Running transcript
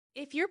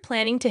If you're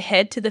planning to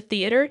head to the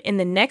theater in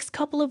the next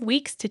couple of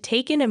weeks to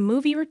take in a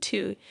movie or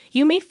two,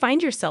 you may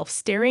find yourself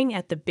staring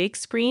at the big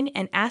screen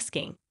and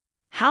asking,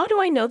 how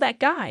do I know that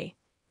guy?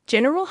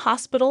 General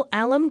Hospital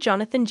alum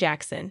Jonathan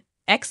Jackson,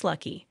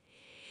 ex-Lucky,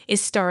 is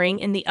starring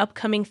in the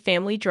upcoming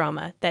family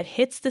drama that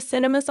hits the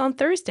cinemas on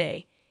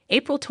Thursday,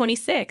 April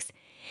 26th,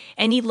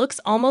 and he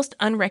looks almost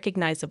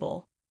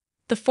unrecognizable.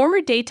 The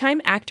former daytime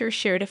actor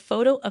shared a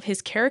photo of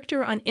his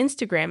character on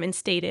Instagram and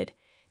stated,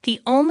 "The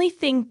only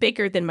thing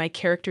bigger than my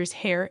character's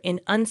hair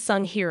in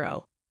Unsung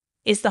Hero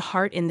is the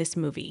heart in this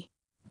movie."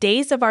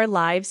 Days of Our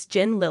Lives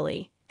Jen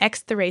Lilly,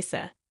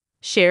 ex-Theresa,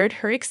 shared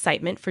her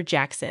excitement for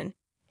Jackson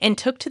and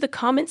took to the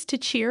comments to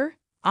cheer,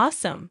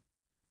 "Awesome!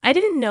 I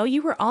didn't know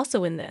you were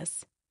also in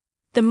this."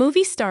 The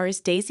movie stars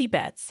Daisy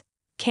Betts,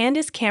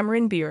 Candace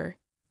Cameron Bure,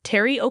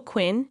 Terry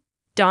O'Quinn,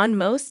 Don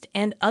Most,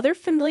 and other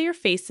familiar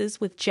faces,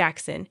 with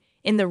Jackson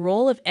in the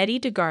role of Eddie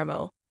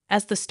DeGarmo,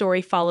 as the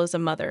story follows a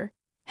mother,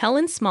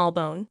 Helen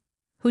Smallbone,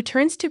 who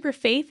turns to her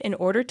faith in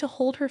order to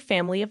hold her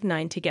family of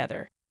 9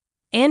 together.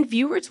 And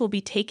viewers will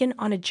be taken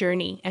on a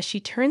journey as she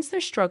turns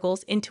their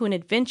struggles into an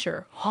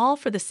adventure, all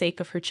for the sake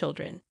of her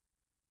children.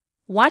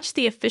 Watch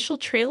the official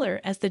trailer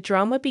as the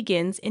drama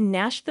begins in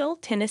Nashville,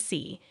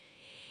 Tennessee,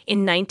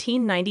 in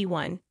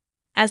 1991,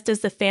 as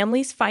does the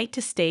family's fight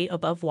to stay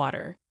above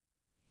water.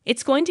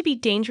 "It's going to be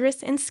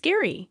dangerous and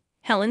scary,"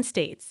 Helen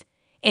states,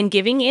 "and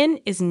giving in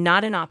is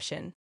not an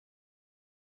option."